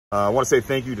I want to say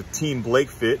thank you to Team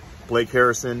BlakeFIT, Blake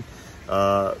Harrison,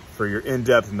 for your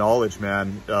in-depth knowledge,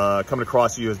 man. Coming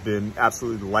across you has been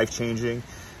absolutely life-changing.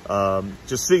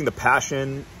 Just seeing the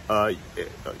passion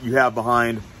you have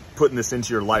behind putting this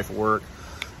into your life work,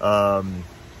 and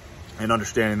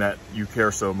understanding that you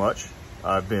care so much.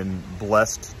 I've been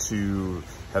blessed to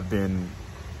have been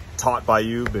taught by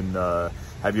you,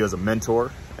 have you as a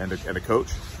mentor and a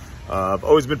coach. I've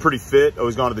always been pretty fit,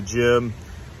 always gone to the gym,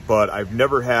 but I've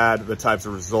never had the types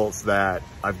of results that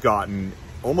I've gotten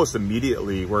almost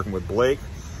immediately working with Blake,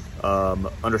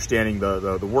 understanding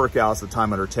the workouts, the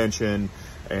time under tension,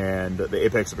 and the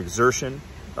apex of exertion,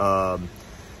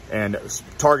 and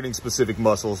targeting specific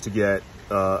muscles to get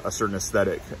a certain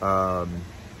aesthetic.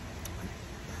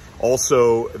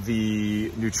 Also,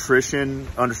 the nutrition,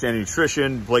 understanding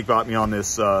nutrition. Blake got me on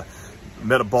this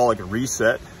metabolic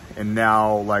reset, and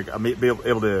now like I'm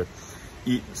able to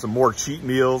eat some more cheat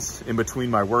meals in between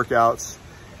my workouts,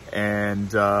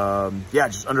 and yeah,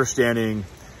 just understanding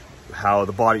how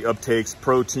the body uptakes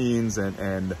proteins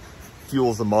and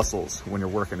fuels the muscles when you're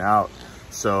working out.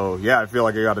 So yeah, I feel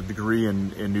like I got a degree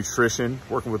in nutrition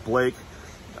working with Blake.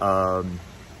 If you're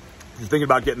thinking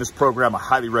about getting this program, I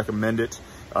highly recommend it.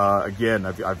 Again,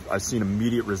 I've seen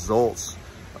immediate results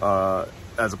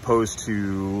as opposed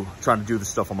to trying to do this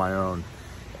stuff on my own,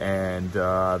 and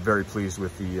very pleased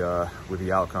with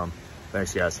the outcome.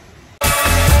 Thanks, guys.